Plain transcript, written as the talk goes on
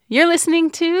You're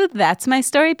listening to That's My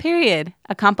Story, Period,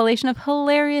 a compilation of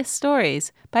hilarious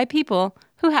stories by people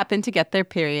who happen to get their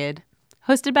period.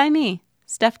 Hosted by me,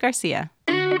 Steph Garcia.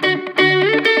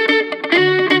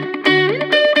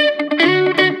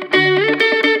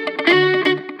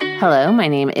 Hello, my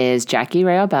name is Jackie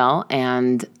Rayo Bell,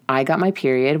 and I got my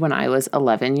period when I was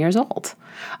 11 years old.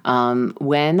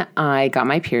 When I got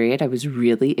my period, I was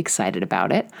really excited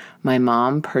about it. My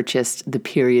mom purchased the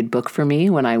period book for me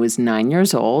when I was 9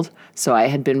 years old, so I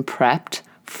had been prepped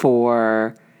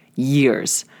for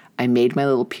years. I made my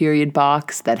little period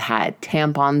box that had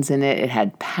tampons in it, it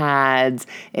had pads,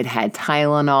 it had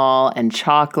Tylenol and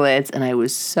chocolates, and I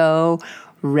was so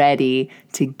ready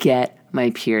to get my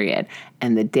period.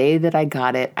 And the day that I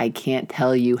got it, I can't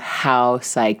tell you how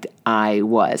psyched I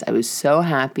was. I was so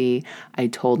happy. I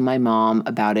told my mom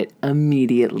about it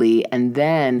immediately. And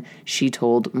then she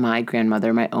told my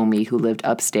grandmother, my Omi, who lived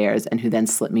upstairs and who then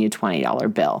slipped me a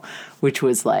 $20 bill, which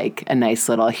was like a nice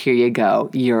little, here you go,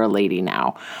 you're a lady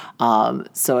now.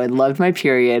 So I loved my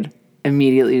period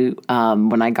immediately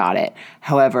when I got it.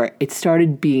 However, it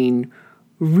started being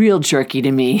real jerky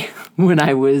to me when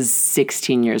I was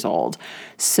 16 years old.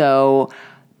 So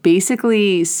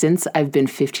basically, since I've been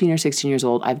 15 or 16 years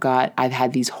old, I've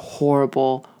had these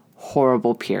horrible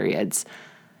periods.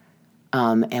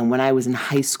 And when I was in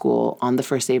high school, on the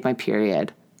first day of my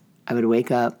period, I would wake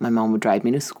up, my mom would drive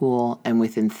me to school, and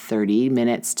within 30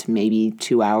 minutes to maybe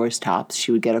 2 hours tops,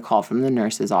 she would get a call from the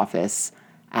nurse's office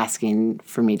asking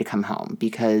for me to come home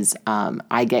because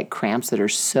I get cramps that are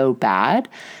so bad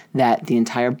that the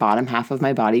entire bottom half of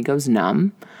my body goes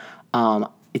numb.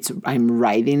 I'm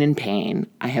writhing in pain.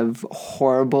 I have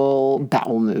horrible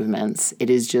bowel movements. It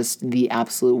is just the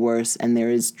absolute worst, and there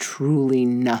is truly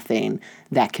nothing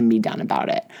that can be done about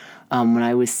it. When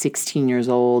I was 16 years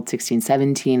old, 16,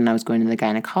 17, and I was going to the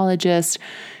gynecologist,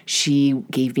 she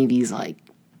gave me these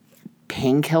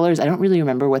painkillers. I don't really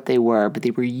remember what they were, but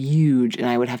they were huge, and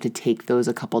I would have to take those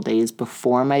a couple days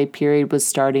before my period was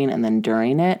starting and then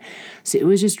during it. So it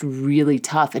was just really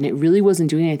tough, and it really wasn't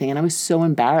doing anything, and I was so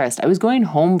embarrassed. I was going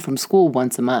home from school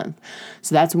once a month.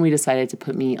 So that's when we decided to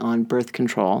put me on birth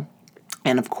control.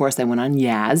 And of course, I went on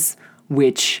Yaz,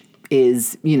 which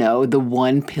is, the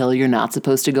one pill you're not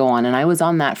supposed to go on. And I was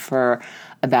on that for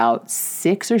about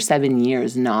 6 or 7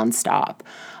 years nonstop.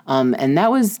 And that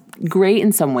was great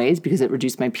in some ways because it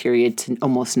reduced my period to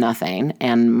almost nothing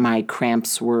and my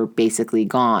cramps were basically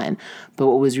gone. But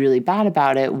what was really bad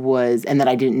about it was, and that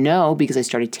I didn't know because I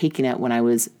started taking it when I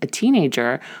was a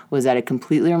teenager, was that it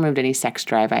completely removed any sex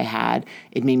drive I had.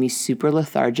 It made me super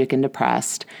lethargic and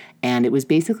depressed. And it was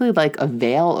basically like a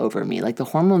veil over me. Like the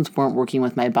hormones weren't working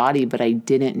with my body, but I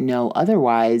didn't know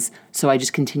otherwise. So I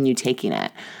just continued taking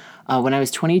it. When I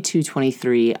was 22,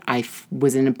 23, I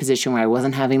was in a position where I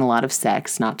wasn't having a lot of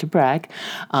sex, not to brag.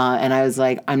 And I was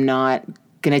like,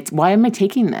 why am I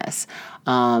taking this?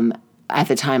 At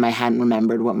the time, I hadn't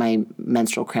remembered what my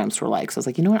menstrual cramps were like. So I was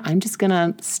like, you know what? I'm just going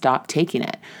to stop taking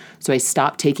it. So I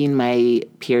stopped taking my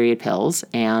period pills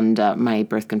and my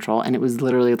birth control. And it was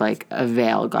literally like a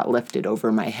veil got lifted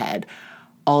over my head.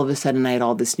 All of a sudden, I had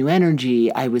all this new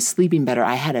energy. I was sleeping better.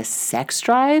 I had a sex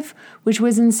drive, which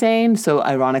was insane. So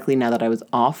ironically, now that I was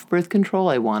off birth control,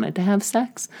 I wanted to have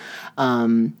sex.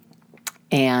 But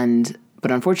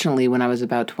unfortunately, when I was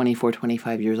about 24,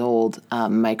 25 years old,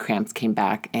 my cramps came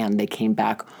back, and they came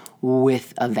back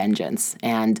with a vengeance.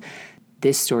 And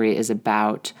this story is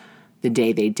about the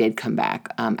day they did come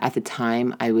back. At the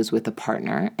time, I was with a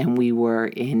partner, and we were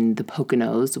in the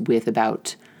Poconos with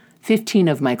about 15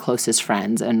 of my closest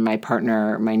friends, and my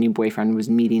partner, my new boyfriend,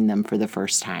 was meeting them for the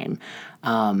first time.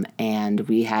 And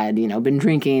we had, been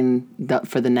drinking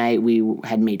for the night. We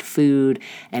had made food,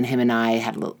 and him and I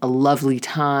had a lovely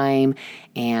time,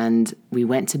 and we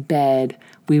went to bed.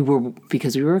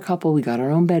 Because we were a couple, we got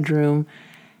our own bedroom,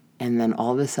 and then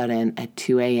all of a sudden at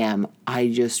 2 a.m., I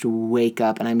just wake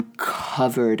up and I'm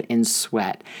covered in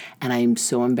sweat, and I'm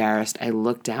so embarrassed. I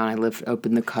look down, I lift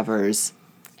open the covers,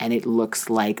 and it looks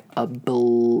like a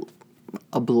bloodbath.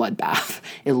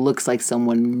 It looks like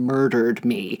someone murdered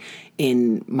me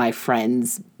in my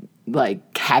friend's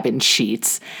cabin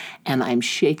sheets, and I'm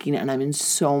shaking and I'm in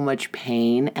so much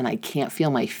pain and I can't feel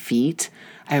my feet.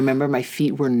 I remember my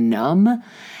feet were numb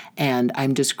and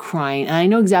I'm just crying, and I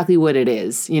know exactly what it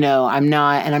is.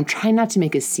 I'm trying not to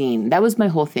make a scene. That was my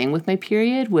whole thing with my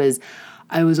period, was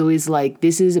I was always like,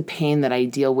 this is a pain that I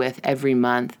deal with every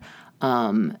month.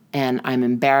 And I'm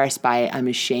embarrassed by it. I'm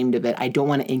ashamed of it. I don't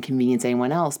want to inconvenience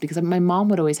anyone else because my mom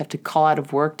would always have to call out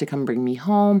of work to come bring me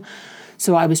home.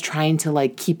 So I was trying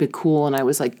to keep it cool, and I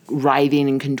was writhing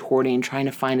and contorting, trying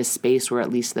to find a space where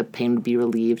at least the pain would be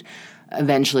relieved.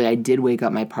 eventually I did wake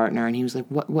up my partner, and he was like,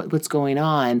 what's going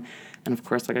on? And of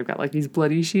course, like, I've got like these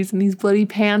bloody sheets and these bloody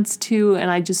pants too. And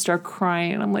I just start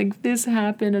crying. And I'm like, this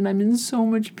happened and I'm in so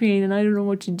much pain and I don't know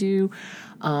what to do.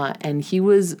 And he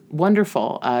was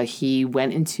wonderful. He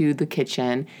went into the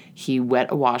kitchen. He wet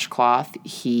a washcloth.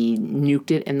 He nuked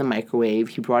it in the microwave.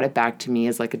 He brought it back to me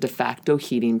as like a de facto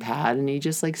heating pad. And he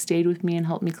just like stayed with me and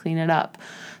helped me clean it up.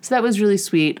 So that was really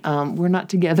sweet. We're not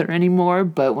together anymore.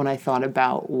 But when I thought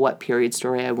about what period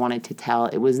story I wanted to tell,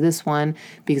 it was this one,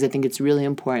 because I think it's really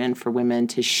important for women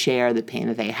to share the pain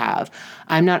that they have.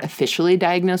 I'm not officially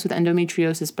diagnosed with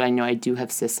endometriosis, but I know I do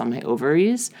have cysts on my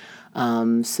ovaries.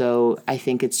 So I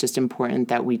think it's just important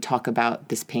that we talk about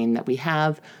this pain that we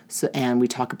have, and we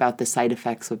talk about the side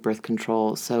effects of birth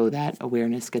control so that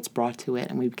awareness gets brought to it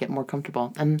and we get more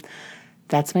comfortable. And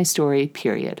that's my story,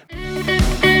 period.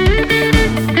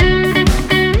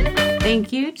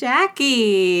 Thank you,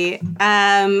 Jackie.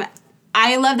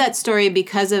 I love that story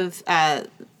because of,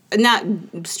 not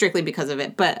strictly because of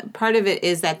it, but part of it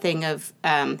is that thing of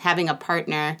having a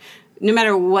partner, no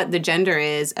matter what the gender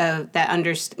is,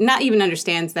 that not even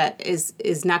understands that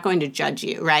is not going to judge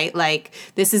you, right? Like,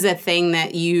 this is a thing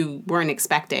that you weren't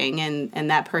expecting, and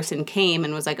that person came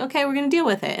and was like, okay, we're going to deal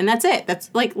with it. And that's it. That's,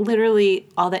 like, literally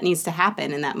all that needs to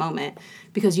happen in that moment,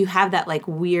 because you have that, like,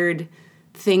 weird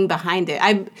thing behind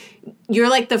it. You're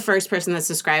like the first person that's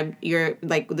described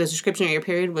the description of your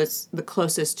period was the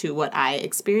closest to what I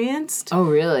experienced. Oh,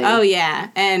 really? Oh, yeah.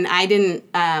 And I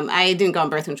didn't go on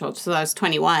birth control until I was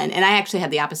 21. And I actually had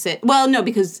the opposite. Well, no,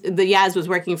 because the Yaz was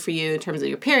working for you in terms of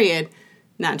your period,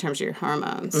 not in terms of your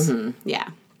hormones. Mm-hmm. Yeah.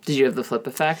 Did you have the flip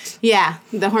effect? Yeah.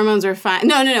 The hormones were fine.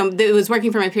 No. It was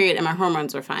working for my period and my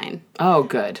hormones were fine. Oh,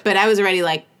 good. But I was already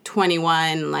like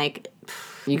 21, like...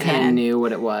 You kind of knew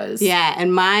what it was. Yeah,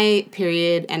 and my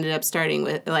period ended up starting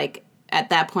with, like, at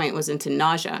that point was into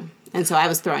nausea. And so I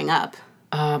was throwing up.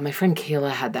 My friend Kayla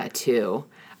had that too.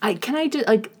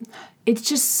 It's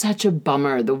just such a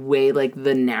bummer the way, like,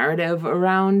 the narrative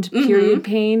around period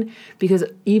pain, because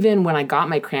even when I got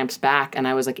my cramps back and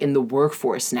I was, like, in the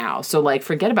workforce now, so, like,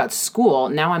 forget about school,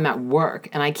 now I'm at work,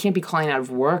 and I can't be calling out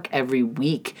of work every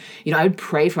week. You know, I would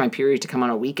pray for my period to come on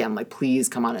a weekend, like, please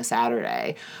come on a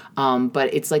Saturday.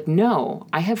 But it's like, no,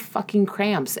 I have fucking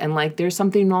cramps, and, like, there's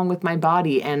something wrong with my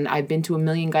body, and I've been to a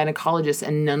million gynecologists,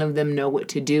 and none of them know what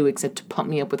to do except to pump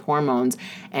me up with hormones,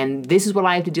 and this is what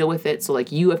I have to deal with it, so,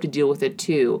 like, you have to deal with it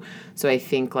too. So I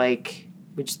think, like,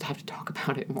 we just have to talk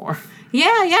about it more.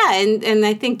 Yeah, and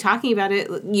I think talking about it,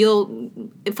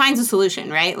 it finds a solution,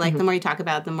 right? Like, the more you talk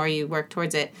about it, the more you work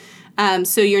towards it.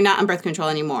 So you're not on birth control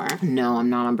anymore? No, I'm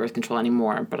not on birth control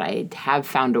anymore, but I have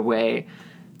found a way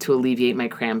to alleviate my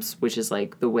cramps, which is,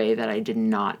 like, the way that I did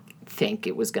not think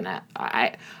it was gonna...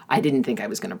 I didn't think I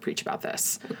was gonna preach about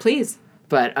this. Please.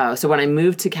 But, so when I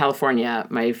moved to California,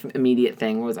 my immediate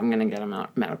thing was I'm going to get a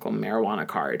medical marijuana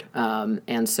card.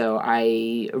 And so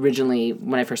I originally,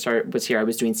 when I first was here, I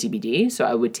was doing CBD. So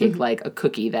I would take, like, a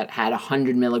cookie that had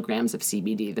 100 milligrams of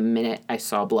CBD. The minute I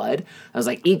saw blood, I was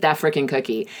like, eat that freaking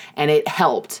cookie. And it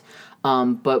helped.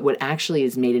 But what actually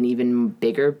has made an even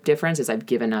bigger difference is I've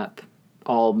given up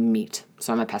all meat.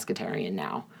 So I'm a pescatarian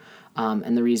now.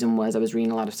 And the reason was I was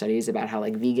reading a lot of studies about how,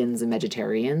 like, vegans and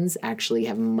vegetarians actually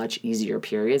have much easier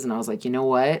periods. And I was like, you know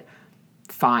what?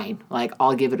 Fine. Like,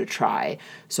 I'll give it a try.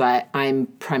 So I'm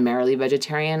primarily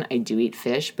vegetarian. I do eat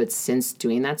fish. But since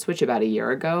doing that switch about a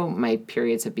year ago, my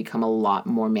periods have become a lot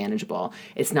more manageable.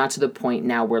 It's not to the point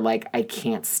now where, like, I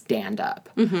can't stand up.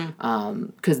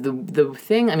 Because the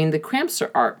thing, I mean, the cramps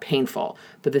are painful.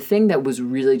 But the thing that was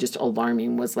really just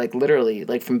alarming was, like, literally,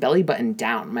 like, from belly button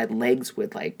down, my legs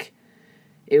would, like...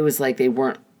 It was like they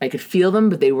weren't, I could feel them,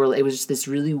 but it was just this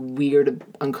really weird,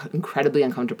 incredibly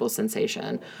uncomfortable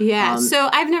sensation. Yeah, so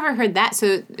I've never heard that.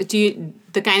 So the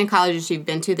gynecologists you've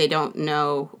been to, they don't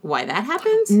know why that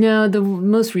happens? No, the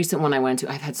most recent one I went to,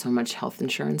 I've had so much health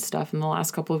insurance stuff in the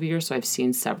last couple of years, so I've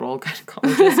seen several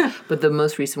gynecologists. But the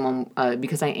most recent one,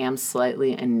 because I am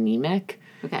slightly anemic,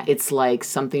 it's like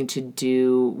something to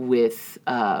do with...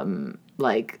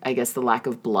 like, I guess the lack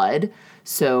of blood.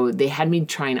 So they had me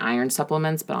trying iron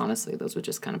supplements, but honestly, those would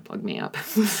just kind of plug me up.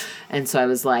 And so I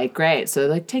was like, great. So,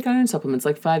 like, take iron supplements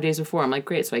like 5 days before. I'm like,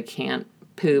 great. So I can't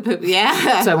poop.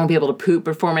 Yeah. So I won't be able to poop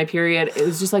before my period. It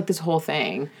was just like this whole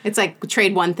thing. It's like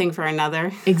trade one thing for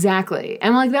another. Exactly.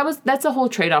 And, like, that's a whole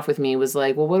trade-off with me was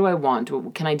like, well, what do I want?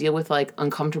 Can I deal with, like,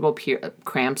 uncomfortable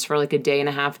cramps for, like, a day and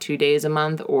a half, 2 days a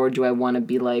month? Or do I want to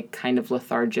be, like, kind of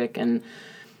lethargic and...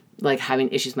 like having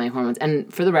issues with my hormones.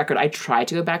 And for the record, I tried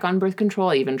to go back on birth control.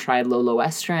 I even tried low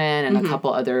estrin and a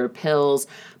couple other pills.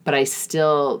 But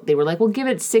they were like, well, give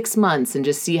it 6 months and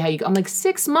just see how you go. I'm like,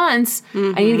 6 months?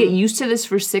 I need to get used to this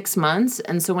for 6 months.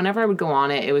 And so whenever I would go on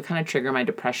it, it would kind of trigger my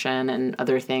depression and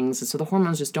other things. And so the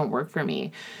hormones just don't work for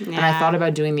me. Yeah. And I thought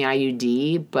about doing the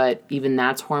IUD, but even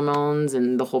that's hormones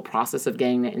and the whole process of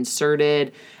getting it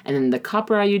inserted. And then the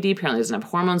copper IUD apparently doesn't have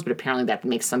hormones, but apparently that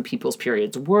makes some people's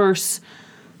periods worse.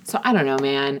 So I don't know,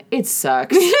 man. It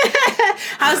sucks.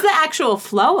 How's the actual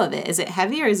flow of it? Is it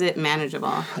heavy or is it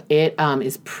manageable? It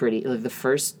is pretty. Like the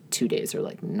first 2 days are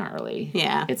like gnarly.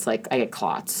 Yeah. It's like I get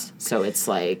clots, so it's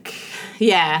like.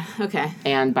 Yeah. Okay.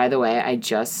 And by the way, I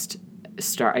just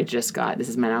finished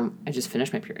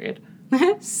my period.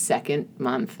 Second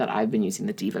month that I've been using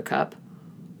the Diva Cup.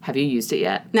 Have you used it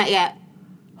yet? Not yet.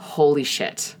 Holy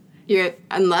shit. You're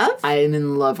in love? I'm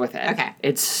in love with it. Okay.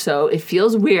 It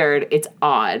feels weird. It's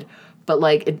odd. But,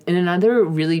 like, in another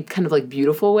really kind of, like,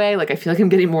 beautiful way, like, I feel like I'm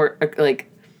getting more, like,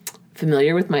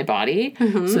 familiar with my body.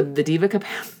 Mm-hmm. So the Diva Cup,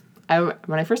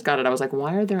 when I first got it, I was like,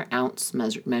 why are there ounce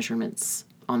measurements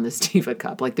on this Diva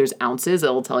Cup? Like, there's ounces.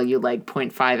 It'll tell you, like,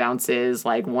 0.5 ounces,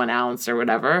 like, 1 ounce or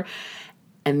whatever.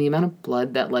 And the amount of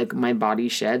blood that, like, my body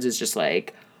sheds is just,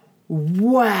 like,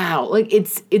 wow. Like,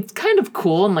 it's kind of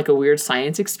cool in, like, a weird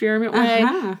science experiment way.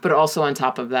 Uh-huh. But also on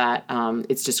top of that,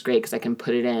 it's just great because I can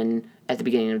put it in at the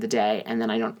beginning of the day, and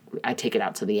then I take it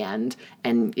out to the end,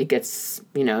 and it gets,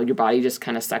 your body just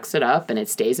kind of sucks it up, and it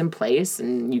stays in place,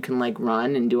 and you can, like,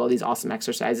 run and do all these awesome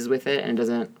exercises with it, and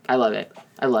I love it.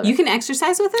 You can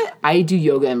exercise with it? I do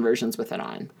yoga inversions with it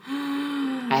on.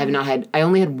 I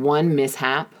only had one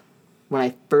mishap when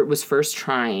I was first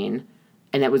trying,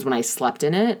 and that was when I slept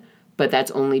in it. But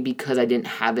that's only because I didn't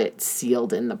have it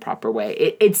sealed in the proper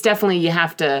way. It's definitely, you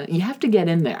have to get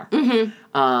in there. Mm-hmm.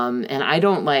 And I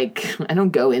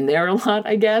don't go in there a lot,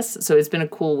 I guess. So it's been a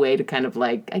cool way to kind of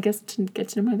like, I guess, to get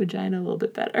to know my vagina a little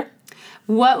bit better.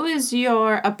 What was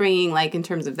your upbringing like in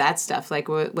terms of that stuff? Like,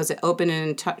 was it open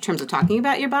in terms of talking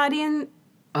about your body?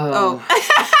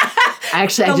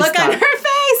 Actually, the look on her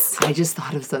face. I just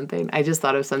thought of something that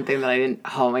I didn't,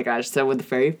 oh my gosh. So with the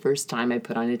very first time I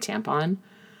put on a tampon,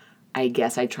 I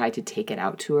guess I tried to take it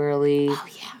out too early. Oh,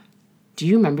 yeah. Do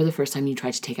you remember the first time you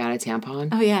tried to take out a tampon?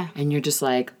 Oh, yeah. And you're just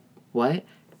like, what?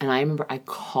 And I remember I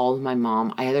called my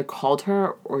mom. I either called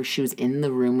her or she was in the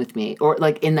room with me or,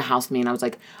 like, in the house with me. And I was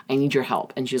like, I need your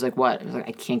help. And she was like, what? I was like,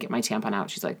 I can't get my tampon out.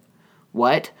 She's like,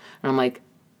 what? And I'm like,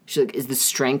 she's like, is the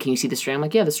string, can you see the string? I'm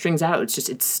like, yeah, the string's out.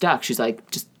 It's stuck. She's like,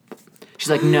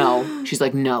 no. She's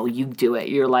like, no, you do it.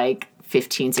 You're like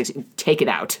 15, 16, take it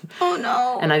out. Oh,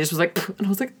 no. And I just was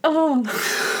like, oh no.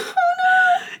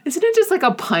 Isn't it just like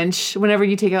a punch whenever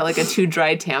you take out like a too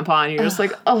dry tampon? You're just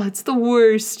like, oh, it's the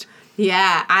worst.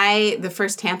 Yeah, the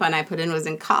first tampon I put in was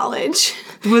in college.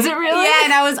 Was it really? Yeah,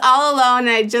 and I was all alone, and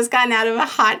I'd just gotten out of a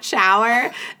hot shower,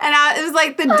 and it was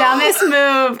like the dumbest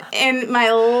move in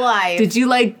my life. Did you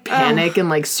like panic and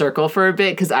like circle for a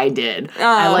bit? Because I did.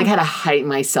 I like had to hype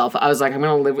myself. I was like, I'm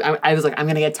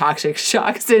gonna get toxic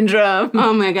shock syndrome.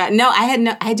 Oh my God, no,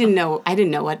 I didn't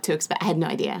know what to expect. I had no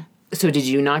idea. So did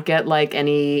you not get like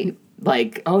any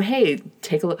like, oh hey,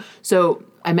 take a look? So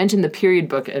I mentioned the period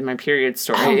book in my period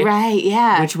story. Oh, right,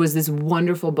 yeah. Which was this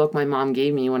wonderful book my mom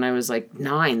gave me when I was like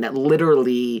 9 that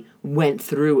literally went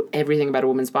through everything about a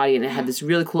woman's body, and it had this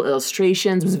really cool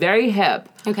illustrations. It was very hip.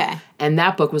 Okay. And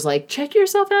that book was like, check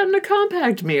yourself out in a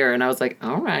compact mirror. And I was like,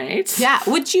 all right. Yeah,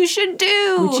 which you should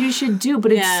do.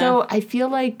 But it's so, I feel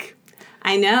like...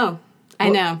 I know.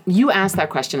 You asked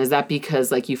that question. Is that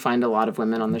because like you find a lot of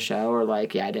women on the show, or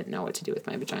like, yeah, I didn't know what to do with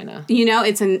my vagina?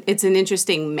 It's an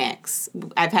interesting mix.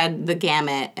 I've had the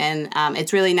gamut, and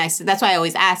it's really nice. That's why I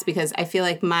always ask, because I feel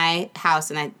like my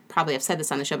house, and I probably have said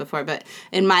this on the show before, but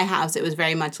in my house, it was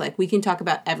very much like we can talk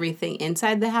about everything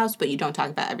inside the house, but you don't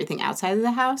talk about everything outside of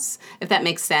the house, if that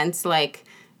makes sense. Like,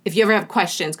 if you ever have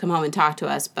questions, come home and talk to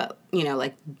us, but,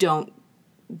 like, don't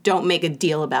make a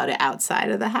deal about it outside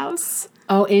of the house.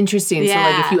 Oh, interesting. Yeah. So,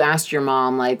 like, if you asked your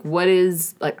mom, like,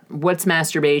 what's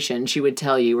masturbation, she would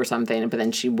tell you or something, but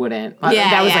then she wouldn't. Yeah,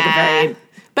 that was, like, a very...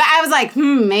 But I was like,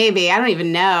 maybe. I don't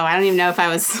even know. I don't even know if I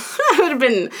was... I would have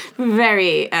been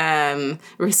very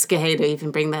risque to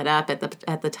even bring that up at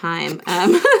the time.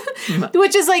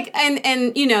 Which is, like, and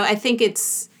I think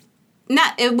it's...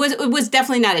 It was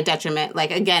definitely not a detriment.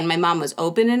 Like, again, my mom was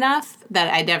open enough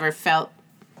that I never felt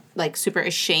like super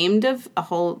ashamed of a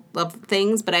whole of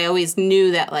things, but I always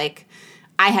knew that like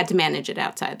I had to manage it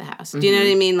outside the house. Do you know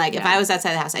what I mean? Like, if I was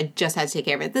outside the house, I just had to take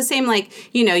care of it. The same,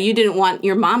 like, you know, you didn't want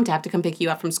your mom to have to come pick you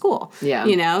up from school. Yeah.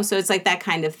 You know? So it's like that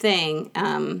kind of thing,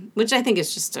 which I think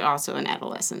is just also an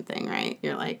adolescent thing, right?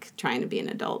 You're, like, trying to be an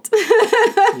adult.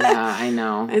 Yeah, I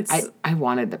know. It's- I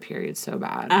wanted the period so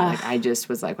bad. Like, I just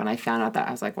was like, when I found out that,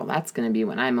 I was like, well, that's going to be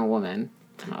when I'm a woman.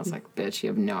 And I was like, bitch, you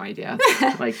have no idea.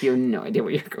 Like, you have no idea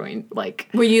what you're going, like.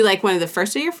 Were you, like, one of the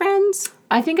first of your friends?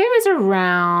 I think I was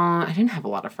around, I didn't have a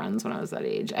lot of friends when I was that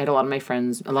age. I had a lot of my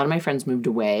friends moved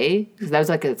away. Because that was,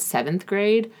 like, a 7th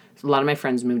grade. So a lot of my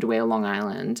friends moved away to Long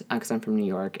Island, because I'm from New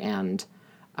York. And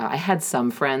I had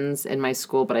some friends in my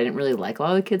school, but I didn't really like a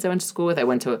lot of the kids I went to school with. I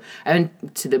went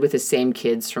with the same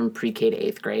kids from pre-K to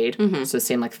 8th grade. Mm-hmm. So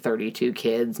same, like, 32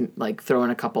 kids, like, throw in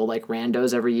a couple, like,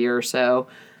 randos every year or so.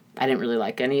 I didn't really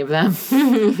like any of them.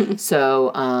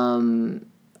 So,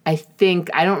 I think,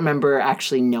 I don't remember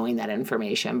actually knowing that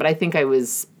information, but I think I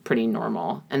was pretty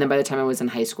normal. And then by the time I was in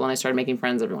high school and I started making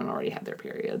friends, everyone already had their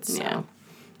periods. So. Yeah.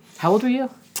 How old were you?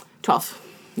 12.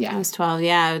 Yeah. I was 12.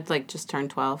 Yeah, I would, like, just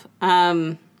turned 12.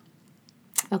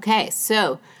 Okay,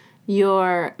 so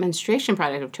your menstruation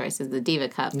product of choice is the Diva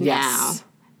Cup now. Yes.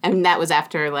 And that was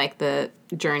after, like, the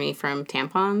journey from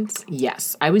tampons?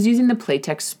 Yes. I was using the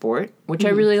Playtex Sport, which I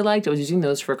really liked. I was using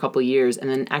those for a couple years. And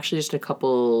then actually just a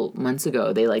couple months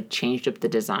ago, they, like, changed up the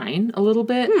design a little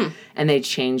bit. And they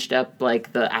changed up,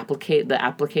 like, the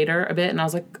applicator a bit. And I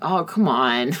was like, oh, come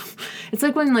on. It's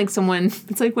like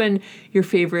when your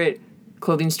favorite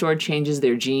clothing store changes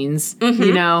their jeans,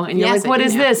 you know? And you're Yes, like, what I do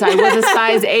is know. this? I was a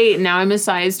size 8, and now I'm a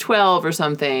size 12 or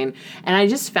something. And I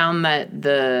just found that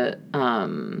the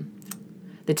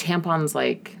tampons,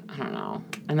 like, I don't know.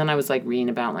 And then I was, like, reading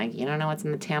about, like, you don't know what's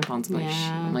in the tampons. I'm like,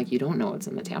 Yeah. I'm like, you don't know what's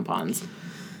in the tampons.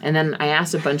 And then I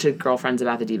asked a bunch of girlfriends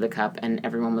about the Diva Cup, and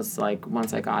everyone was like,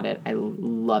 once I got it, I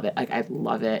love it. Like, I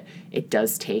love it. It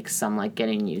does take some, like,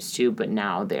 getting used to, but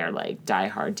now they're, like,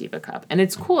 diehard Diva Cup. And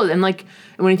it's cool. And, like,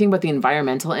 when you think about the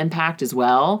environmental impact as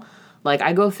well, like, I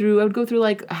would go through,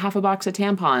 like, half a box of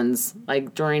tampons,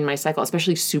 like, during my cycle,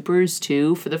 especially supers,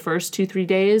 too, for the first 2-3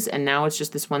 days. And now it's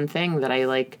just this one thing that I,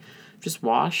 like, just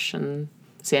wash and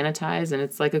sanitize, and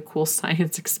it's, like, a cool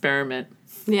science experiment.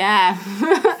 Yeah.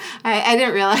 I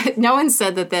didn't realize. No one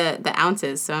said that the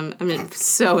ounces, so I'm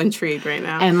so intrigued right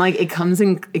now. And, like, it comes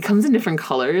in different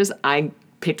colors. I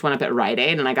picked one up at Rite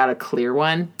Aid, and I got a clear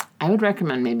one. I would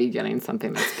recommend maybe getting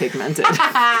something that's pigmented.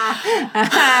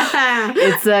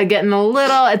 It's getting a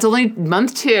little, it's only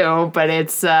month 2, but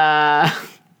it's, I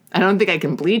don't think I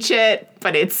can bleach it,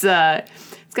 but it's got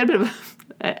a bit of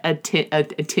a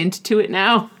tint to it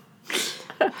now.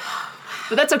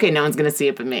 But that's okay, no one's going to see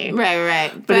it but me.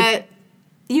 Right. But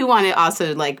you want to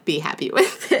also, like, be happy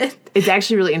with it. It's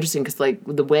actually really interesting because, like,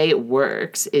 the way it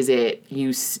works is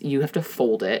you have to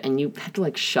fold it and you have to,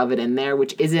 like, shove it in there,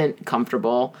 which isn't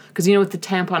comfortable. Because, you know, with the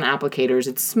tampon applicators,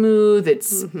 it's smooth.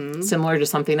 It's similar to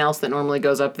something else that normally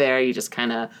goes up there. You just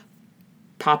kind of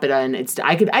pop it in.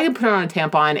 I could put on a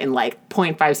tampon in, like,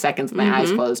 0.5 seconds with my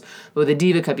eyes closed. But with a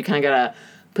Diva Cup, you kind of got to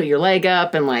put your leg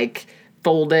up and, like,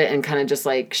 fold it and kind of just,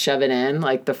 like, shove it in.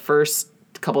 Like, the first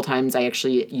couple times I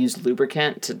actually used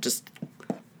lubricant to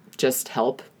just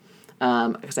help.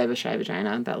 Because I have a shy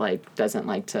vagina that, like, doesn't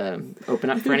like to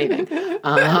open up for anything.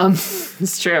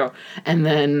 It's true. And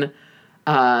then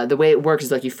the way it works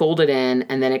is, like, you fold it in,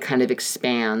 and then it kind of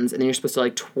expands, and then you're supposed to,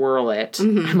 like, twirl it.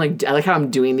 I like how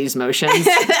I'm doing these motions.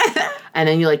 And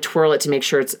then you, like, twirl it to make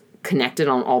sure it's connected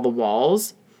on all the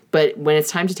walls. But when it's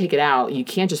time to take it out, you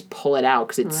can't just pull it out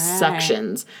because it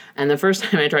suctions. And the first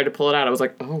time I tried to pull it out, I was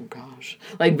like, oh, gosh.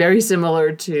 Like, very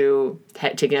similar to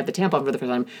taking out the tampon for the first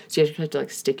time. So you have to, like,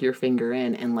 stick your finger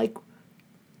in and, like,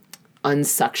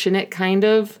 unsuction it, kind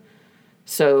of.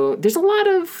 So there's a lot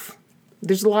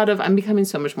of, I'm becoming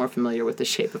so much more familiar with the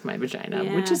shape of my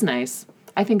vagina, which is nice.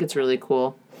 I think it's really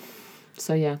cool.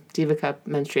 So, yeah, Diva Cup,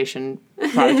 menstruation,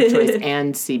 product of choice,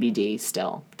 and CBD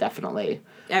still, definitely.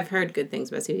 I've heard good things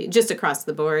about CBD. Just across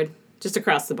the board.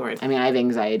 I mean, I have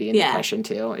anxiety and depression,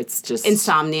 too. It's just...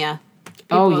 Insomnia.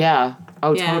 Oh, yeah.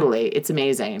 Oh, Yeah. totally. It's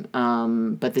amazing.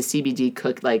 But the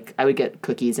CBD I would get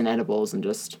cookies and edibles and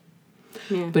just...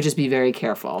 Yeah. But just be very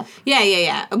careful.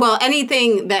 Yeah. Well,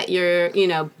 anything that you're,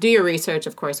 do your research,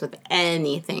 of course, with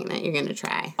anything that you're going to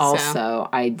try. Also,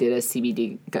 I did a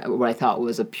CBD, what I thought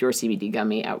was a pure CBD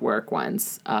gummy at work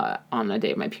once on the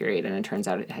day of my period, and it turns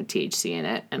out it had THC in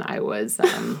it, and I was...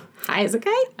 high as a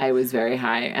kite? I was very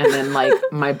high. And then, like,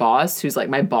 my boss, who's, like,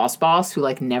 my boss, who,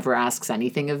 like, never asks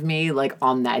anything of me, like,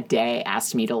 on that day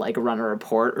asked me to, like, run a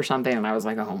report or something, and I was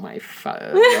like, oh my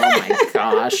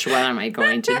gosh, what am I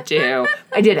going to do?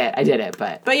 I did it,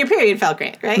 but... But your period felt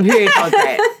great, right? The period felt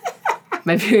great.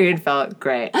 My period felt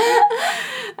great.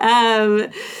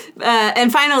 And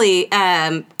finally,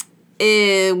 any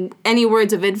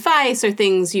words of advice or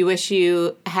things you wish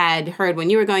you had heard when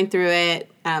you were going through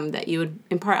it that you would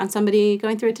impart on somebody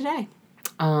going through it today?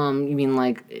 You mean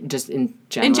like just in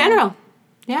general? In general,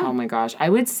 yeah. Oh my gosh. I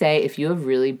would say if you have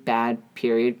really bad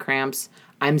period cramps,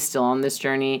 I'm still on this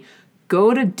journey,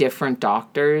 go to different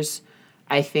doctors.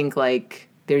 I think like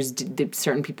there's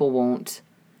certain people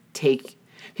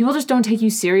just don't take you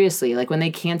seriously. Like when they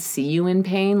can't see you in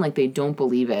pain, like they don't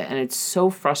believe it. And it's so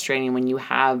frustrating when you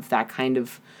have that kind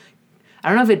of, I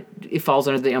don't know if it falls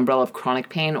under the umbrella of chronic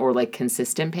pain or like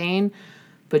consistent pain,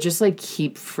 but just like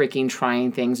keep freaking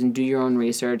trying things and do your own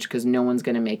research because no one's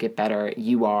going to make it better.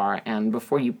 You are. And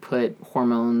before you put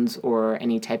hormones or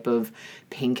any type of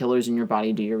painkillers in your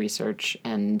body, do your research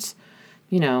and,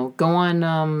 go on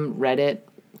Reddit,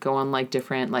 go on like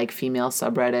different like female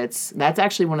subreddits. That's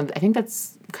actually I think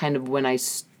that's kind of when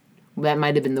that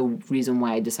might have been the reason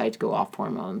why I decided to go off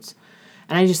hormones.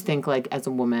 And I just think like as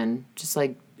a woman, just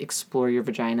like explore your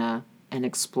vagina and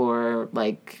explore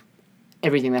like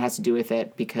everything that has to do with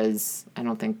it because I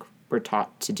don't think we're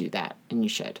taught to do that and you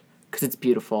should because it's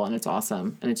beautiful and it's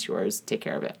awesome and it's yours. Take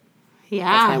care of it. Yeah.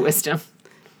 That's my wisdom.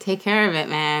 Take care of it,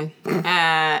 man.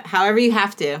 However you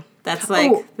have to. That's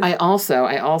like... Oh, I also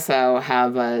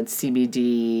have a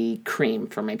CBD cream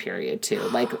for my period, too.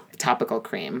 Like, topical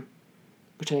cream.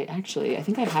 Which I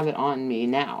think I have it on me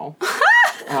now.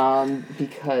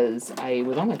 Because I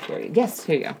was on my period. Yes,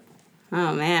 here you go.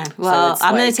 Oh, man. Well, so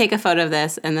I'm going to take a photo of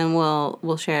this, and then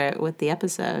we'll share it with the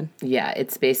episode. Yeah,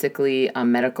 it's basically a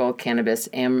medical cannabis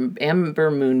amber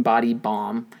moon body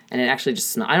balm. And it actually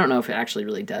I don't know if it actually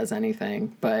really does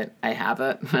anything, but I have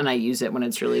it, and I use it when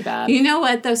it's really bad. You know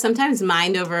what, though? Sometimes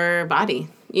mind over body.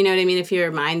 You know what I mean? If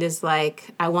your mind is like,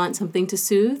 I want something to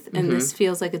soothe, and this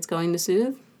feels like it's going to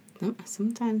soothe,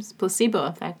 sometimes placebo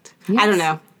effect. Yes. I don't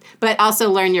know. But also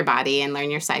learn your body and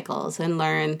learn your cycles and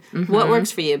learn what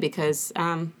works for you because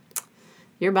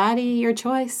your body, your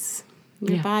choice,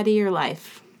 your body, your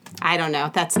life. I don't know.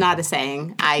 That's not a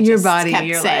saying. I just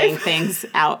kept saying things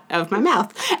out of my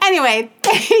mouth. Anyway,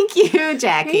 thank you,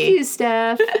 Jackie. Thank you,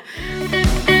 Steph.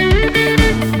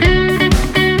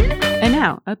 And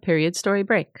now, a period story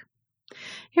break.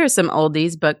 Here are some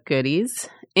oldies but goodies.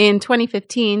 In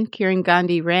 2015, Kiran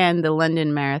Gandhi ran the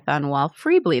London Marathon while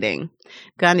free bleeding.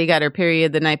 Gandhi got her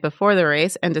period the night before the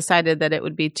race and decided that it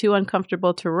would be too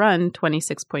uncomfortable to run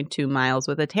 26.2 miles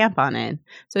with a tampon in.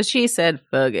 So she said,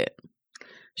 fuck it.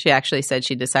 She actually said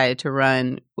she decided to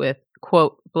run with,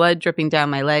 quote, blood dripping down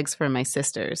my legs for my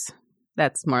sisters.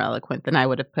 That's more eloquent than I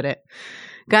would have put it.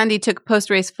 Gandhi took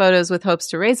post-race photos with hopes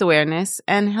to raise awareness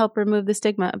and help remove the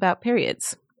stigma about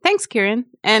periods. Thanks, Kiran,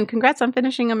 and congrats on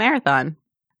finishing a marathon.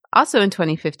 Also in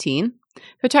 2015,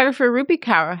 photographer Ruby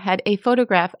Kaur had a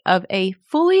photograph of a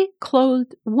fully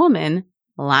clothed woman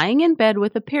lying in bed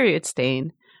with a period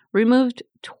stain removed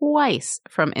twice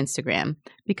from Instagram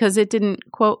because it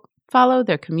didn't, quote, follow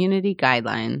their community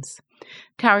guidelines.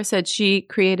 Kaur said she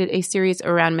created a series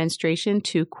around menstruation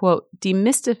to, quote,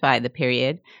 demystify the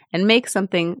period and make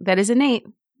something that is innate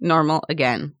normal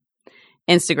again.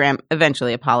 Instagram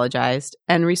eventually apologized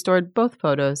and restored both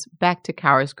photos back to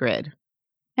Kaur's grid.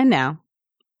 And now,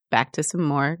 back to some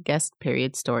more guest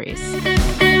period stories.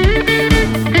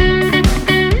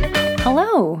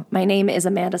 Hello, my name is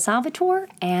Amanda Salvatore,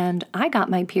 and I got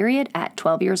my period at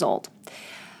 12 years old.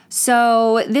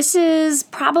 So this is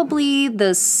probably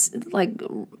the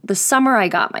summer I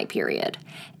got my period,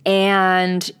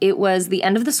 and it was the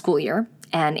end of the school year,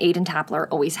 and Aiden Tapler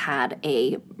always had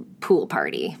a pool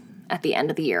party at the end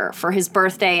of the year for his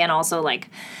birthday and also like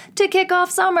to kick off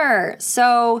summer.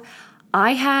 So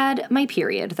I had my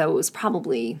period, though it was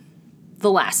probably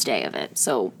the last day of it.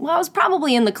 So, I was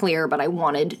probably in the clear, but I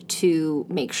wanted to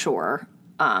make sure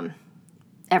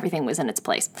everything was in its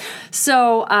place.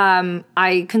 So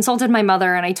I consulted my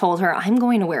mother and I told her, I'm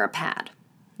going to wear a pad.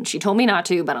 And she told me not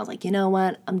to, but I was like, you know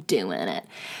what? I'm doing it.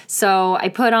 So I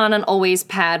put on an Always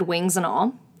pad, wings and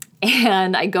all.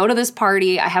 And I go to this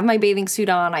party. I have my bathing suit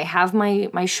on. I have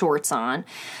my shorts on.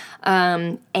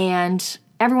 And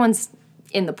everyone's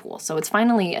in the pool. So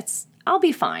I'll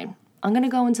be fine. I'm going to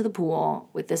go into the pool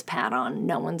with this pad on.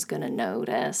 No one's going to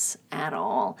notice at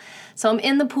all. So I'm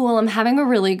in the pool. I'm having a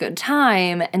really good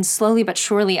time. And slowly but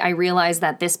surely, I realize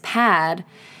that this pad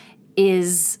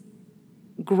is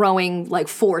growing like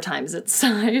 4 times its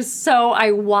size. So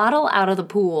I waddle out of the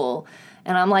pool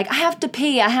and I'm like, I have to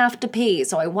pee.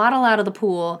 So I waddle out of the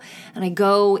pool and I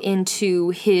go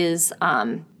into his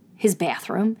his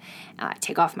bathroom. I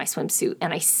take off my swimsuit,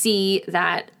 and I see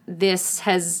that this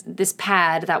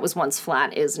pad that was once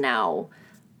flat is now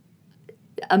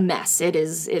a mess. It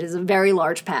is a very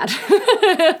large pad,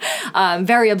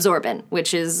 very absorbent,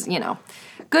 which is,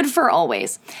 good for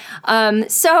always.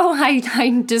 So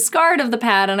I discard of the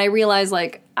pad, and I realize,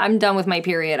 like, I'm done with my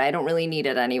period. I don't really need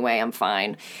it anyway. I'm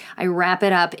fine. I wrap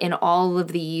it up in all of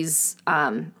these,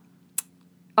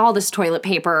 all this toilet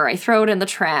paper. I throw it in the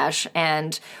trash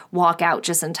and walk out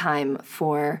just in time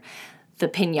for the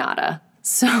piñata.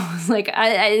 So, like,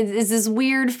 it's this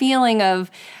weird feeling of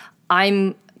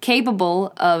I'm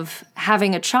capable of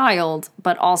having a child,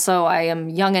 but also I am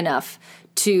young enough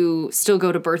to still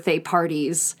go to birthday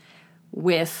parties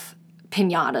with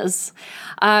piñatas.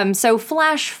 So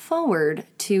flash forward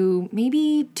to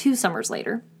maybe 2 summers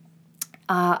later.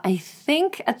 I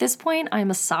think at this point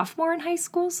I'm a sophomore in high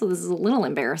school, so this is a little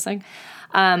embarrassing.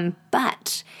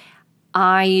 But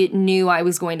I knew I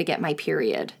was going to get my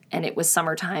period, and it was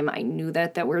summertime. I knew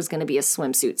that there was going to be a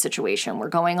swimsuit situation. We're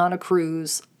going on a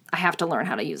cruise. I have to learn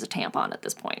how to use a tampon at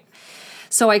this point.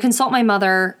 So I consult my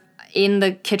mother in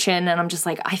the kitchen, and I'm just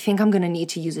like, I think I'm going to need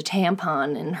to use a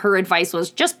tampon. And her advice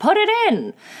was, just put it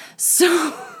in. So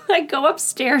I go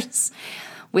upstairs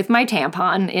with my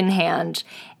tampon in hand.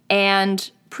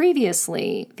 And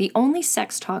previously, the only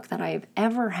sex talk that I've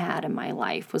ever had in my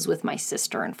life was with my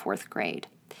sister in 4th grade.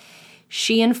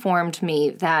 She informed me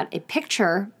that a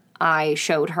picture I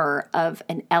showed her of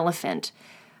an elephant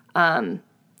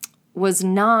was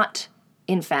not,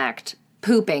 in fact,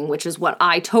 pooping, which is what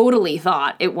I totally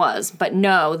thought it was. But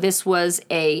no, this was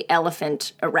a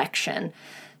elephant erection,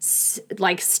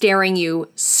 like staring you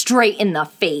straight in the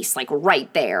face, like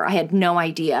right there. I had no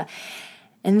idea.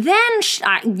 And then,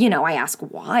 I ask,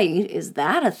 why is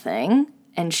that a thing?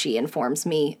 And she informs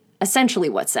me essentially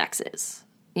what sex is.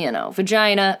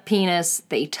 Vagina, penis,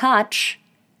 they touch,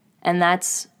 and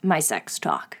that's my sex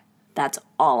talk. That's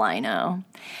all I know.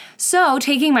 So,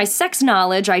 taking my sex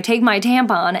knowledge, I take my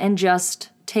tampon and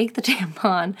just take the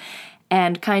tampon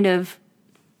and kind of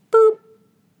boop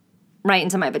right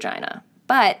into my vagina.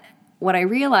 But what I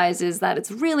realize is that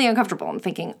it's really uncomfortable. I'm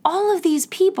thinking, all of these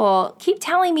people keep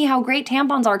telling me how great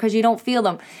tampons are because you don't feel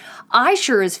them. I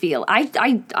sure as feel.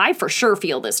 I for sure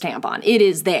feel this tampon. It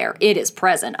is there. It is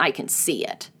present. I can see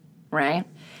it, right?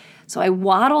 So I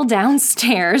waddle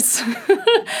downstairs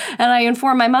and I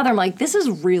inform my mother, I'm like, this is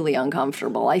really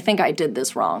uncomfortable. I think I did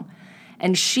this wrong.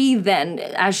 And she then,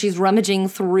 as she's rummaging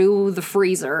through the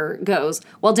freezer, goes,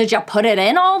 well, did you put it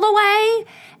in all the way?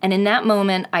 And in that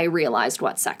moment, I realized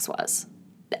what sex was.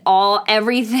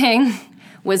 Everything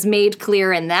was made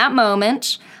clear in that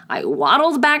moment. I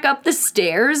waddled back up the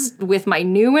stairs with my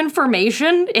new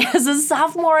information as a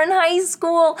sophomore in high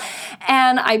school,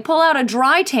 and I pull out a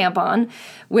dry tampon,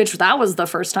 which that was the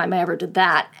first time I ever did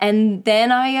that. And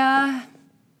then I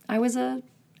was a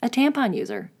tampon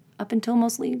user up until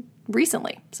mostly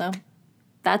recently. So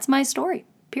that's my story,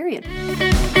 period.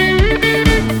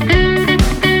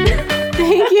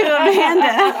 Thank you,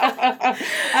 Amanda.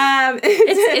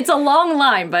 It's a long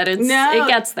line, but it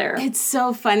gets there. It's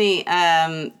so funny.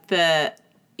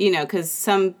 Because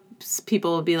some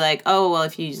people will be like, oh, well,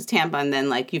 if you use a tampon, then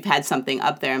like you've had something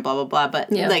up there and blah, blah, blah.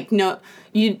 But like, no,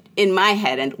 in my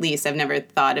head, at least, I've never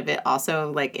thought of it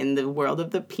also like in the world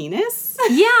of the penis.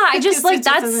 Yeah, I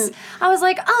was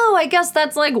like, oh, I guess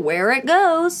that's like where it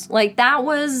goes. Like that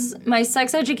was, my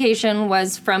sex education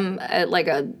was from a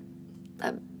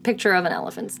picture of an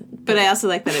elephant. But I also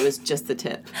like that it was just the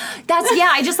tip.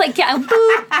 I just like,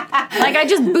 boop. Like I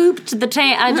just booped the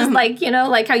I just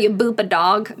like how you boop a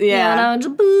dog. Yeah.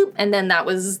 Just boop. And then that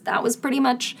was pretty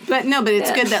much. But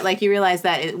it's good that like you realize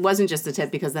that it wasn't just the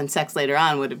tip, because then sex later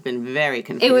on would have been very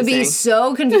confusing. It would be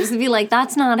so confusing to be like,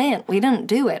 that's not it. We didn't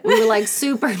do it. We were like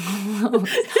super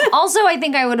close. Also, I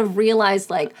think I would have realized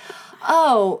like,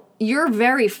 oh, you're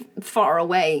very far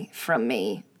away from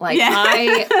me.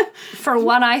 Like for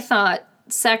what I thought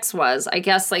sex was, I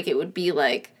guess like it would be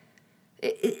like,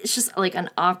 it's just like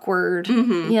an awkward,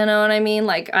 you know what I mean?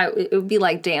 Like it would be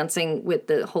like dancing with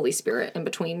the Holy Spirit in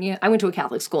between you. I went to a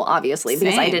Catholic school, obviously,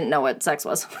 because I didn't know what sex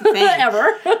was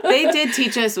ever. They did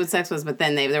teach us what sex was, but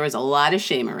then there was a lot of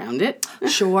shame around it.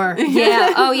 Sure.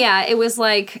 Yeah. Oh yeah. It was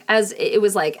like,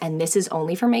 and this is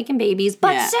only for making babies,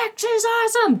 but sex is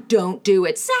awesome. Don't do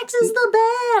it. Sex is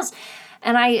the best.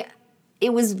 And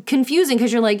it was confusing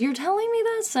because you're like, you're telling me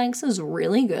that sex is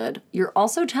really good. You're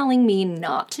also telling me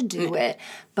not to do it,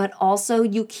 but also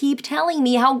you keep telling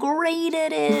me how great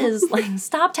it is. Like,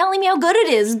 stop telling me how good it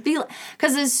is.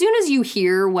 Because as soon as you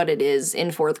hear what it is in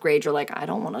 4th grade, you're like, I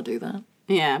don't want to do that.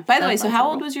 Yeah. By the way, so how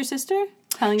old was your sister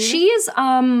telling you? She is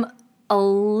a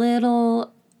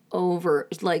little over,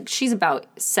 like, she's about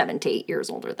 7 to 8 years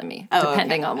older than me,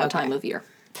 depending on what time of year.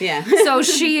 Yeah. So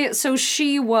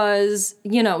she was,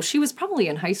 you know, she was probably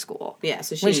in high school. Yeah,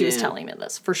 so when she was telling me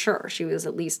this, for sure. She was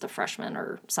at least a freshman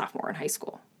or sophomore in high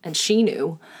school. And she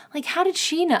knew. Like, how did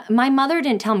she know? My mother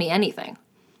didn't tell me anything.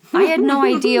 I had no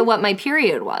idea what my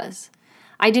period was.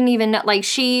 I didn't even know, like,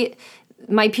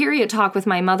 my period talk with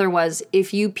my mother was,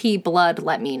 if you pee blood,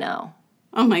 let me know.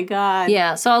 Oh my God.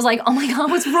 Yeah, so I was like, oh my God,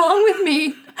 what's wrong with me?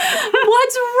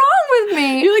 What's wrong with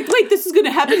me? You're like, wait, this is going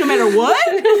to happen no matter what?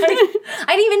 I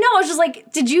didn't even know. I was just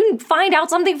like, did you find out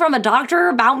something from a doctor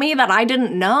about me that I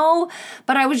didn't know?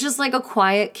 But I was just like a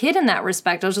quiet kid in that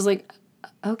respect. I was just like,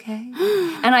 okay.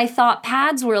 And I thought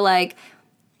pads were like,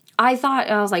 I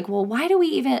was like, well, why do we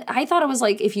even, I thought it was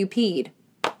like if you peed.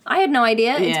 I had no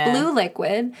idea. It's blue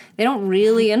liquid. They don't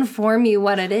really inform you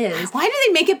what it is. Why do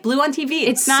they make it blue on TV?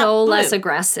 It's not so blue. less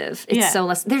aggressive. It's so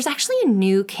less. There's actually a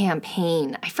new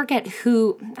campaign. I forget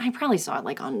who. I probably saw it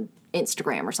like on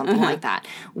Instagram or something like that,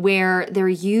 where they're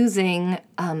using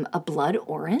a blood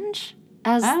orange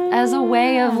as a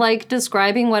way of like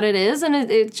describing what it is, and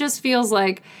it just feels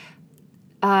like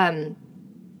a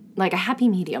happy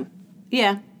medium.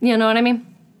 Yeah. You know what I mean?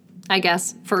 I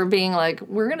guess, for being like,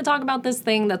 we're going to talk about this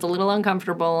thing that's a little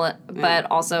uncomfortable, but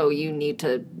also you need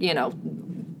to, you know,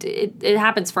 it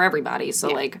happens for everybody. So,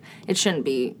 like, it shouldn't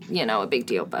be, you know, a big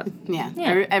deal. But,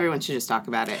 everyone should just talk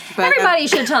about it. But, everybody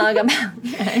should talk about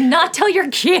and not tell your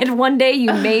kid one day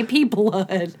you may pee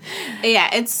blood. Yeah,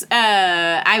 it's,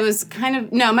 I was kind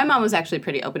of, no, my mom was actually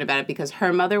pretty open about it because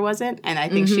her mother wasn't. And I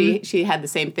think she had the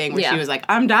same thing where she was like,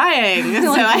 I'm dying.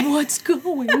 So like, what's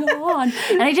going on?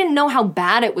 And I didn't know how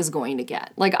bad it was going to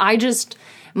get. Like,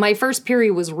 my first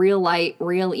period was real light,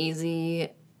 real easy,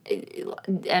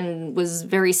 and was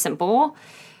very simple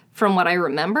from what I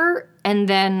remember. And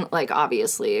then, like,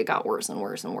 obviously it got worse and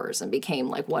worse and worse and became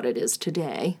like what it is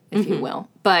today, if you will.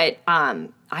 But I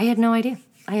had no idea.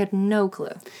 I had no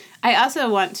clue. I also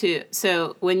want to,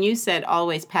 so when you said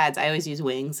always pads, I always use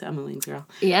wings. I'm a wings girl.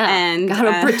 Yeah. And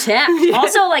gotta protect.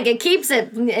 Also, like, it keeps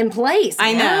it in place.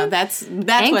 I know. That's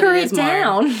Anchor what it is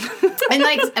down. And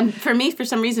like, for me, for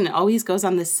some reason, it always goes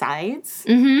on the sides.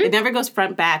 Mm-hmm. It never goes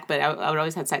front back, but I would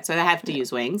always have sides. So I have to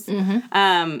use wings.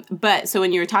 Mm-hmm. But so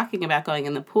when you were talking about going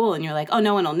in the pool and you're like, oh,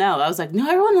 no one will know. I was like, no,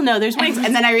 everyone will know. There's wings.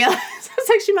 And then I realized, I was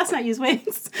like, she must not use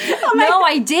wings. No,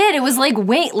 I did. It was like,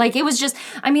 wait, like, it was just,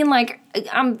 I mean, like,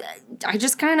 I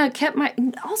just kind of kept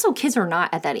also kids are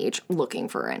not at that age looking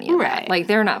for any of that. Like,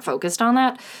 they're not focused on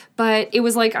that. But it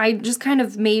was like, I just kind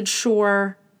of made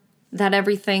sure that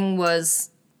everything was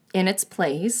in its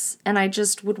place. And I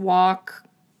just would walk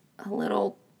a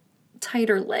little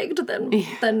tighter legged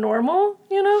than normal,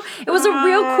 you know? It was a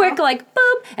real quick, like,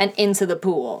 boop, and into the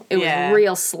pool. It was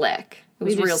real slick. It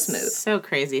was real smooth. So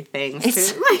crazy things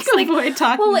to like avoid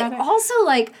talking about it. Also,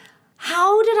 like,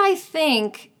 how did I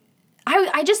think...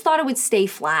 I just thought it would stay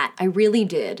flat. I really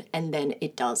did. And then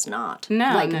it does not.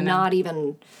 Not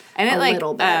even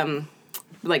little bit.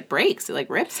 Like breaks, it like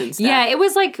rips and stuff. Yeah,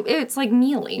 it's like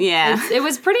mealy. Yeah. It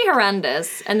was pretty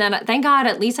horrendous. And then, thank God,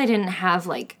 at least I didn't have,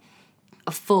 like,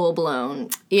 a full-blown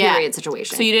period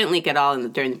situation. So you didn't leak at all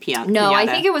during the pinata? No, I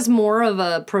think it was more of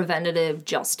a preventative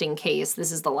just in case.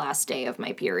 This is the last day of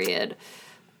my period.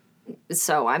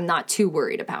 So I'm not too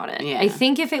worried about it. Yeah. I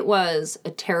think if it was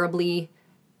a terribly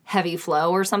heavy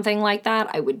flow or something like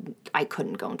that, I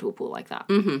couldn't go into a pool like that.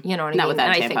 Mm-hmm. You know what I mean? Not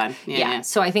without a tampon. Yeah.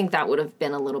 So I think that would have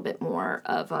been a little bit more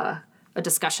of a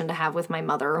discussion to have with my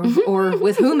mother or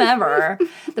with whomever.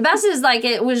 The best is, like,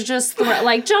 it was just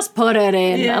just put it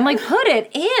in. Yeah. I'm like, put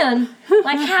it in?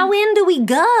 Like, how in do we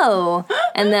go?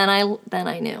 And then I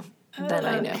knew. Then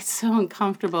I knew. It's so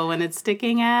uncomfortable when it's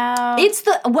sticking out.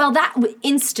 That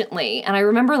instantly. And I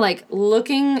remember, like,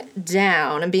 looking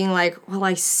down and being like, well,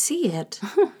 I see it.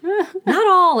 Not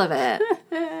all of it,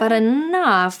 but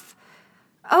enough.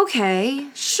 Okay,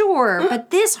 sure, but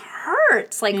this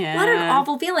hurts. Like, what an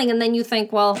awful feeling. And then you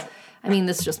think, well, I mean,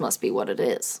 this just must be what it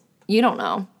is. You don't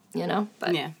know, you know?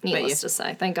 But needless to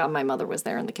say, thank God my mother was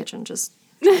there in the kitchen just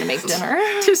trying to make dinner.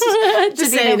 just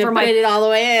saying to put it all the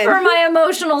way in. For my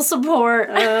emotional support.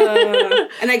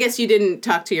 And I guess you didn't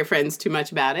talk to your friends too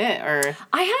much about it, or?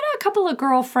 I had a couple of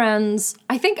girlfriends.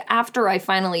 I think after I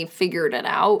finally figured it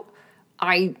out,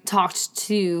 I talked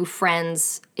to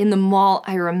friends in the mall.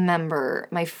 I remember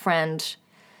my friend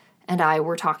and I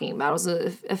were talking about it.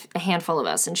 It was a handful of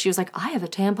us. And she was like, I have a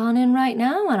tampon in right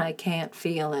now and I can't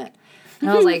feel it. And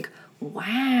I was like,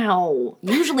 wow,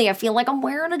 usually I feel like I'm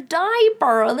wearing a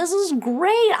diaper. This is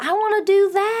great. I want to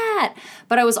do that.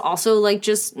 But I was also like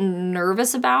just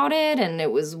nervous about it, and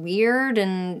it was weird.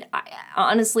 And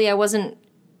honestly,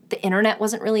 the internet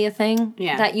wasn't really a thing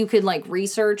that you could like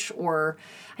research, or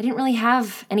I didn't really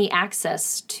have any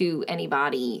access to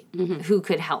anybody who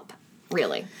could help,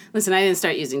 really. Listen, I didn't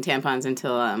start using tampons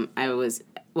until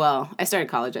I started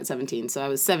college at 17, so I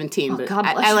was 17, but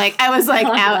I was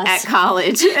out at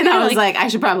college, and I was like, I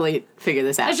should probably figure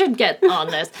this out. I should get on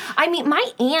this. I mean,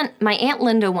 my aunt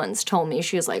Linda once told me,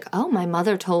 she was like, oh, my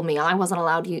mother told me I wasn't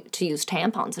allowed to use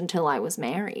tampons until I was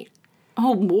married.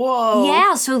 Oh, whoa.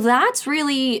 Yeah, so that's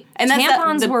really, and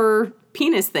tampons were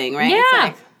penis thing, right?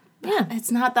 Yeah. It's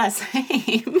not that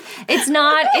same. It's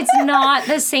not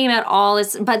the same at all.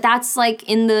 But that's like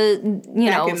in the, in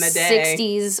the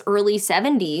 60s, early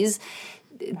 70s.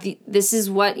 This is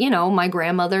what, my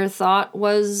grandmother thought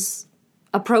was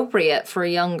appropriate for a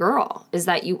young girl, is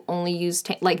that you only use,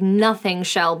 nothing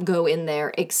shall go in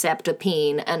there except a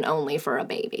peen, and only for a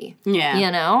baby. Yeah.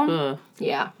 Ugh.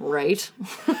 Yeah, right?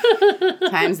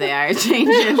 Times they are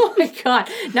changing. Oh my God.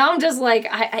 Now I'm just like,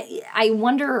 I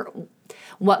wonder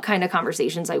what kind of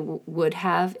conversations I would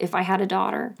have if I had a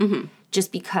daughter,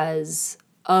 just because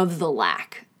of the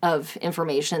lack of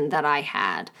information that I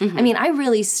had. I mean, I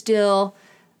really still,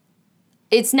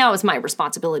 it's my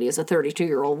responsibility as a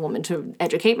 32-year-old woman to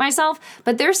educate myself,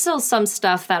 but there's still some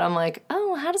stuff that I'm like,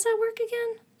 oh, how does that work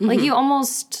again? Like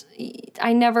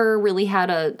I never really had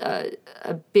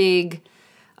a big,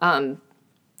 I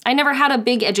never had a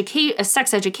big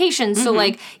sex education, so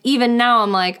like even now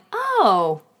I'm like,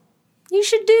 oh, you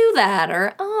should do that,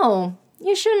 or, oh,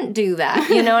 you shouldn't do that.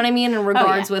 You know what I mean? In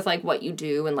regards with, like, what you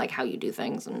do and, like, how you do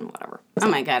things and whatever. So.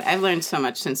 Oh, my God. I've learned so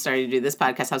much since starting to do this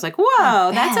podcast. I was like,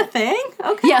 whoa, that's a thing?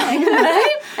 Okay. Yeah.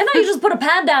 Right? I thought you just put a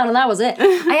pad down and that was it.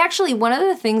 One of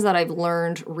the things that I've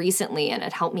learned recently, and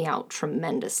it helped me out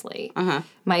tremendously,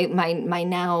 my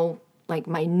now, like,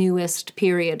 my newest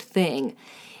period thing,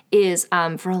 is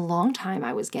for a long time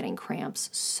I was getting cramps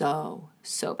so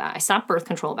bad. I stopped birth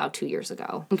control about 2 years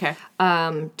ago. Okay.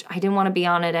 I didn't want to be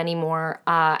on it anymore.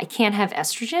 I can't have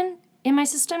estrogen in my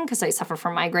system because I suffer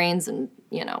from migraines, and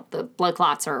the blood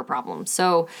clots are a problem.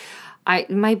 So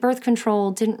my birth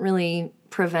control didn't really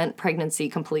prevent pregnancy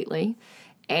completely,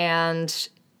 and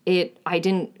I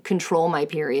didn't control my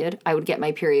period. I would get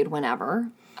my period whenever.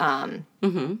 So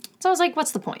I was like,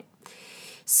 what's the point?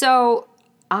 So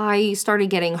I started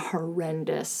getting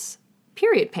horrendous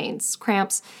period pains,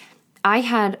 cramps. I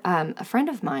had a friend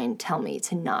of mine tell me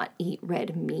to not eat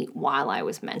red meat while I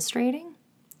was menstruating.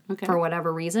 Okay. For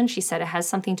whatever reason. She said it has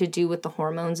something to do with the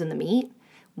hormones in the meat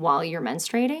while you're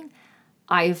menstruating.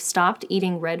 I've stopped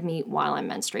eating red meat while I'm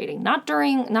menstruating. Not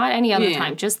any other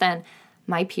time, just then.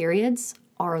 My periods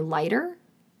are lighter,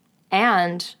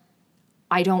 and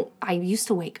I used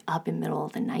to wake up in the middle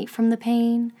of the night from the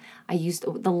pain.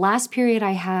 The last period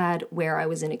I had where I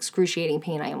was in excruciating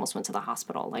pain, I almost went to the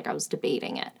hospital. Like, I was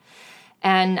debating it.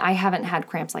 And I haven't had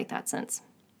cramps like that since.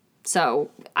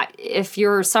 So if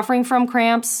you're suffering from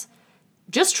cramps,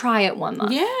 just try it 1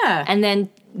 month. Yeah. And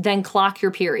then clock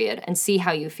your period and see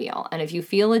how you feel. And if you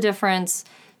feel a difference,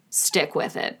 stick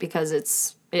with it, because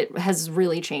it has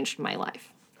really changed my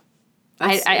life.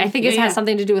 I think it has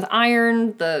something to do with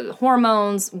iron, the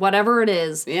hormones, whatever it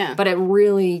is. Yeah. But it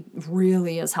really,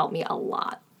 really has helped me a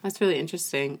lot. That's really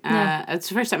interesting. It's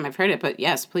the first time I've heard it, but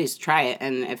yes, please try it.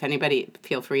 And if anybody,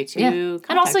 feel free to contact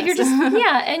And also,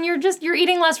 us. you're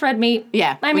eating less red meat.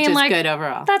 Yeah, which is good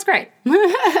overall. That's great.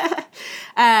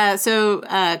 So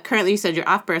currently you said you're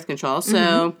off birth control.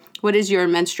 So what is your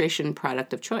menstruation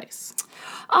product of choice?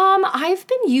 I've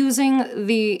been using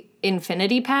the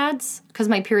Infinity pads because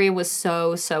my period was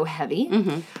so heavy.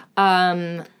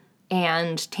 And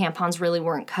tampons really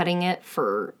weren't cutting it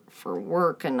for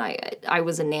work, and I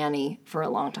was a nanny for a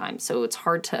long time, so it's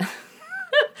hard to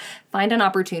find an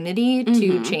opportunity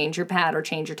to change your pad or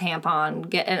change your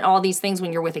tampon, and all these things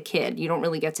when you're with a kid. You don't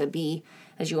really get to be,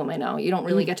 as you all may know, you don't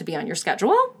really get to be on your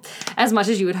schedule as much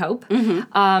as you would hope.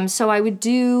 So I would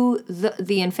do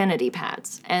the Infinity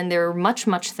pads, and they're much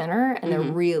thinner, and they're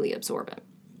really absorbent.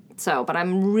 So, but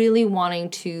I'm really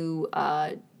wanting to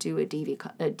do a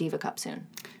Diva Cup soon.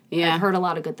 Yeah, I've heard a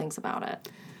lot of good things about it.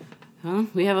 Well,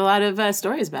 we have a lot of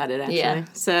stories about it, actually. Yeah.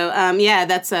 So,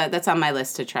 that's on my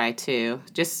list to try, too,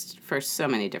 just for so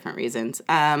many different reasons.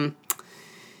 And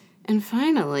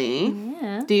finally,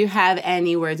 do you have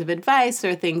any words of advice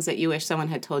or things that you wish someone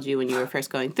had told you when you were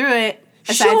first going through it?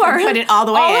 Aside from put it all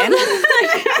the way in.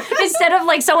 Instead of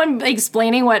like someone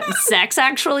explaining what sex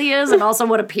actually is and also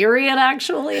what a period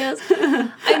actually is.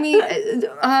 I mean,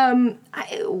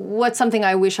 what's something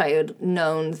I wish I had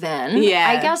known then? Yeah.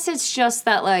 I guess it's just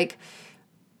that like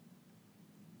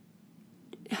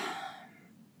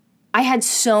I had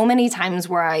so many times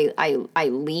where I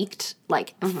leaked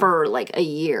like for like a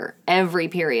year. Every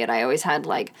period I always had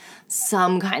like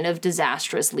some kind of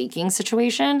disastrous leaking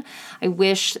situation. I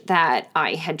wish that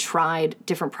I had tried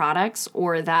different products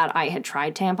or that I had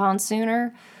tried tampons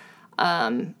sooner.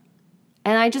 And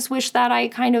I just wish that I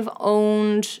kind of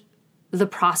owned the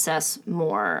process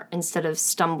more instead of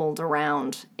stumbled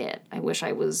around it. I wish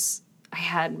I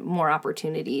had more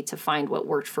opportunity to find what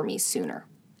worked for me sooner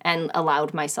and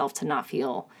allowed myself to not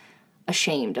feel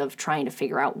ashamed of trying to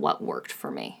figure out what worked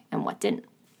for me and what didn't.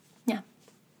 Yeah.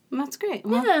 That's great.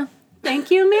 Well, Yeah.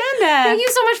 thank you, Amanda. Thank you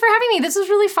so much for having me. This was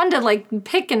really fun to like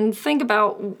pick and think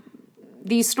about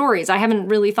these stories. I haven't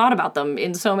really thought about them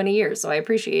in so many years, so I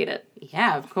appreciate it.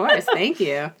 Yeah, of course. Thank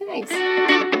you. Thanks.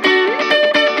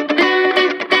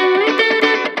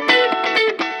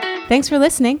 Thanks for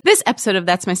listening. This episode of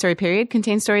That's My Story Period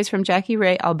contains stories from Jackie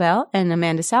Ray Albel and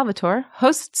Amanda Salvatore,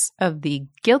 hosts of the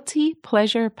Guilty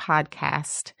Pleasure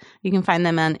Podcast. You can find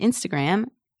them on Instagram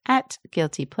at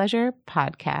Guilty Pleasure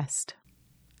Podcast.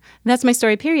 That's My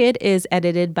Story Period is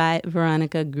edited by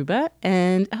Veronica Gruba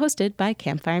and hosted by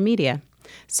Campfire Media.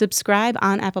 Subscribe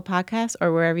on Apple Podcasts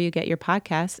or wherever you get your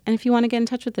podcasts. And if you want to get in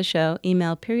touch with the show,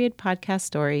 email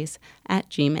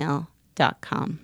periodpodcaststories@gmail.com.